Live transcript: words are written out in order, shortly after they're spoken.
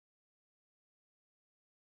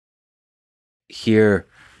here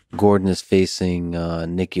Gordon is facing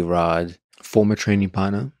Nicky Rod. Former training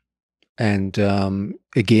partner. And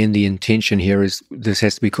again, the intention here is this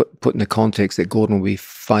has to be put in the context that Gordon will be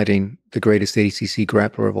fighting the greatest ADCC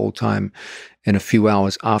grappler of all time in a few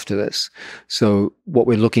hours after this. So what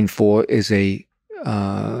we're looking for is a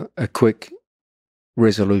quick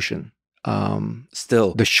resolution.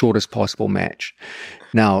 Still, the shortest possible match.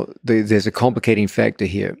 Now, there's a complicating factor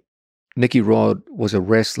here. Nicky Rod was a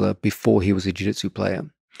wrestler before he was a jiu-jitsu player.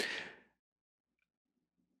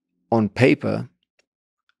 On paper,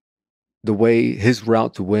 the way his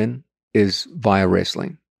route to win is via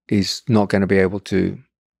wrestling. He's not going to be able to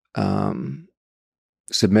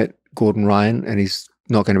submit Gordon Ryan, and he's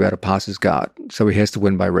not going to be able to pass his guard. So he has to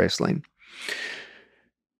win by wrestling.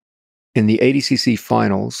 In the ADCC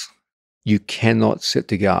finals, you cannot sit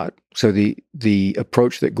the guard. So the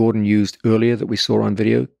approach that Gordon used earlier that we saw on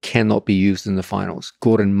video cannot be used in the finals.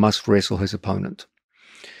 Gordon must wrestle his opponent.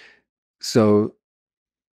 So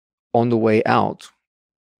on the way out,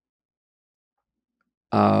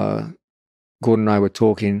 Gordon and I were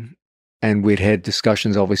talking, and we'd had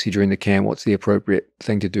discussions obviously during the camp, what's the appropriate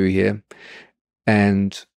thing to do here?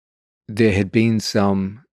 And there had been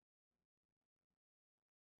some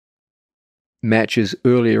matches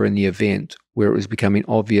earlier in the event where it was becoming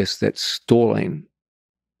obvious that stalling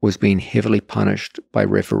was being heavily punished by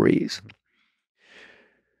referees.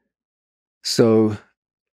 So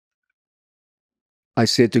I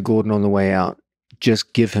said to Gordon on the way out,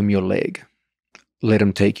 just give him your leg. Let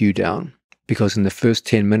him take you down. Because in the first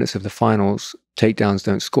 10 minutes of the finals, takedowns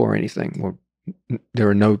don't score anything. Or there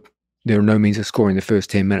are no means of scoring the first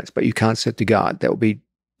 10 minutes, but you can't sit the guard. That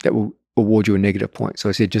will award you a negative point. So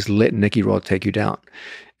I said, just let Nicky Rod take you down.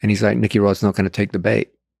 And he's like, Nicky Rod's not going to take the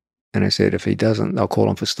bait. And I said, if he doesn't, they'll call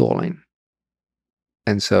him for stalling.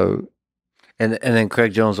 And so... And then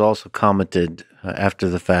Craig Jones also commented after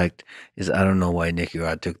the fact, I don't know why Nicky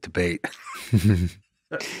Rod took the bait.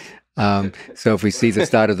 So if we see the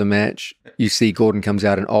start of the match, you see Gordon comes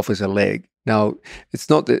out and offers a leg. Now, it's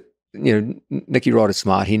not that, Nicky Rod is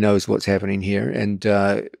smart. He knows what's happening here. And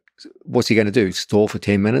what's he going to do? Stall for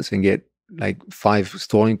 10 minutes and get like 5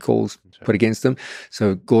 stalling calls put against him?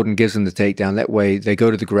 So Gordon gives him the takedown. That way they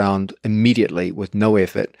go to the ground immediately with no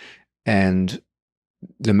effort. And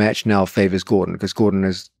the match now favors Gordon because Gordon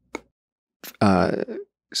is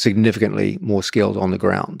significantly more skilled on the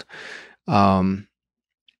ground.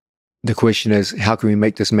 The question is, how can we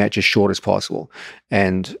make this match as short as possible?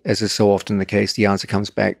 And as is so often the case, the answer comes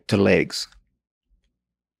back to legs.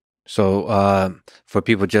 So for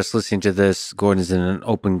people just listening to this, Gordon's in an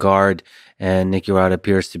open guard, and Nicky Rod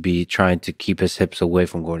appears to be trying to keep his hips away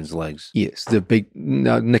from Gordon's legs. Yes,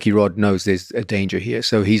 Nicky Rod knows there's a danger here,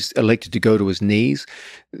 so he's elected to go to his knees.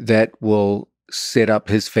 That will set up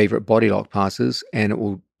his favorite body lock passes, and it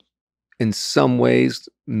will, in some ways,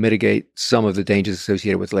 mitigate some of the dangers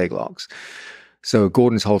associated with leg locks. So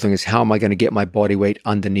Gordon's whole thing is, how am I going to get my body weight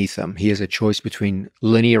underneath him? He has a choice between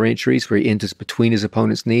linear entries where he enters between his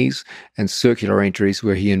opponent's knees and circular entries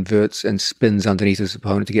where he inverts and spins underneath his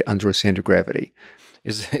opponent to get under a center of gravity.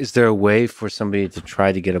 Is there a way for somebody to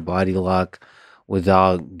try to get a body lock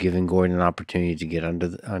without giving Gordon an opportunity to get under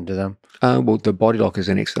them? Well, the body lock is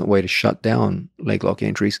an excellent way to shut down leg lock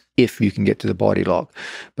entries if you can get to the body lock.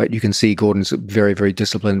 But you can see Gordon's very, very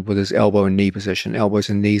disciplined with his elbow and knee position. Elbows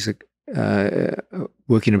and knees are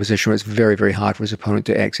working in a position where it's very, very hard for his opponent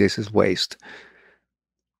to access his waist.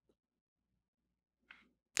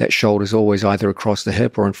 That shoulder is always either across the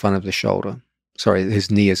hip or in front of the shoulder. Sorry,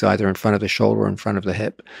 his knee is either in front of the shoulder or in front of the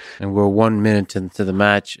hip. And we're 1 minute into the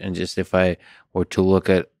match, and just if I were to look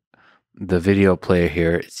at the video player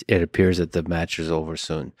here, it appears that the match is over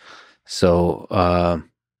soon. So I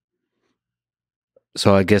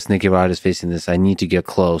guess Nicky Rod is facing this. I need to get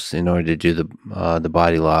close in order to do the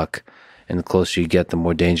body lock, and the closer you get, the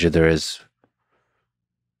more danger there is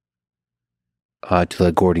to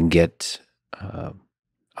let Gordon get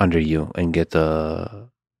under you and get the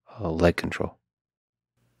leg control.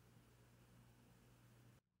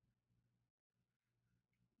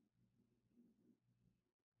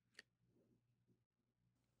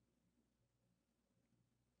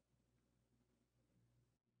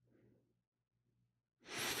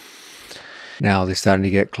 Now they're starting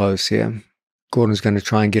to get close here. Gordon's going to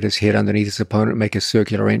try and get his head underneath his opponent, make a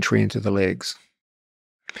circular entry into the legs.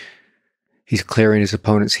 He's clearing his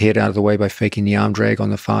opponent's head out of the way by faking the arm drag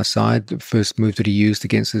on the far side, the first move that he used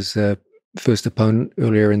against his first opponent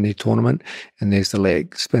earlier in the tournament. And there's the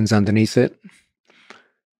leg. Spins underneath it,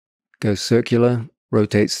 goes circular,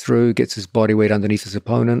 rotates through, gets his body weight underneath his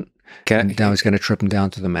opponent, and now he's going to trip him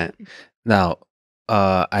down to the mat. Now,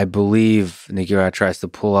 I believe Nicky Rod tries to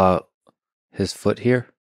pull out his foot here.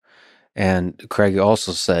 And Craig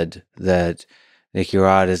also said that Nicky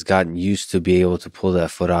Rod has gotten used to be able to pull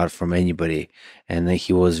that foot out from anybody, and that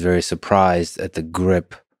he was very surprised at the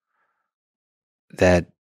grip that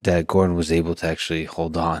Gordon was able to actually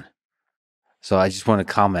hold on. So I just want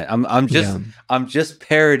to comment. I'm just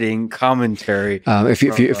parroting commentary.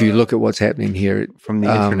 If you look at what's happening here from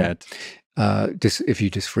the internet, if you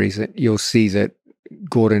just freeze it, you'll see that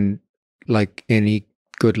Gordon, like any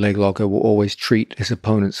good leg locker, will always treat his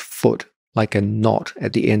opponent's foot like a knot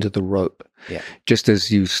at the end of the rope. Yeah. Just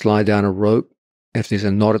as you slide down a rope, if there's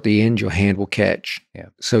a knot at the end, your hand will catch. Yeah.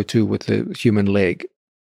 So too with the human leg.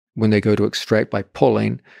 When they go to extract by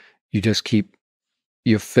pulling, you just keep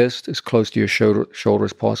your fist as close to your shoulder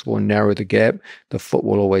as possible and narrow the gap. The foot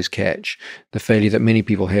will always catch. The failure that many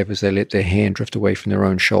people have is they let their hand drift away from their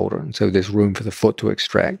own shoulder, and so there's room for the foot to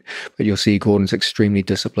extract. But you'll see Gordon's extremely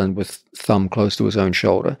disciplined with thumb close to his own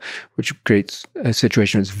shoulder, which creates a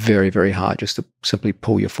situation that's very, very hard just to simply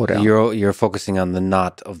pull your foot out. You're focusing on the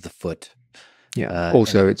knot of the foot. Yeah.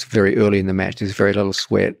 Also, it's very early in the match. There's very little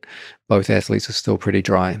sweat. Both athletes are still pretty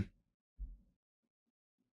dry.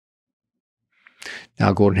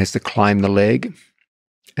 Now Gordon has to climb the leg,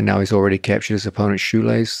 and now he's already captured his opponent's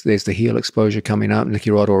shoelace. There's the heel exposure coming up. Nicky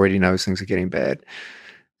Rod already knows things are getting bad,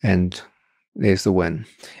 and there's the win.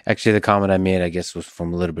 Actually, the comment I made, I guess, was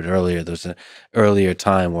from a little bit earlier. There's an earlier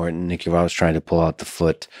time where Nicky Rod was trying to pull out the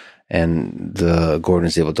foot, and Gordon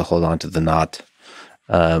is able to hold on to the knot,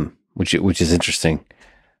 which is interesting.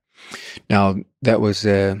 Now, that was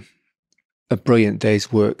a brilliant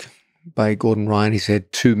day's work by Gordon Ryan. He's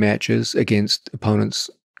had 2 matches against opponents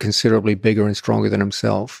considerably bigger and stronger than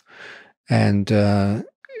himself. And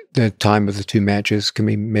the time of the 2 matches can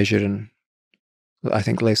be measured in, I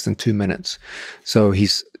think, less than 2 minutes. So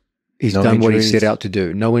he's no done injuries. What he set out to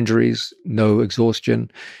do. No injuries, no exhaustion.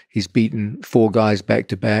 He's beaten 4 guys back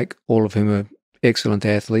to back, all of whom are excellent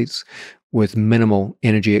athletes with minimal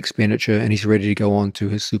energy expenditure, and he's ready to go on to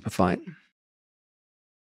his super fight.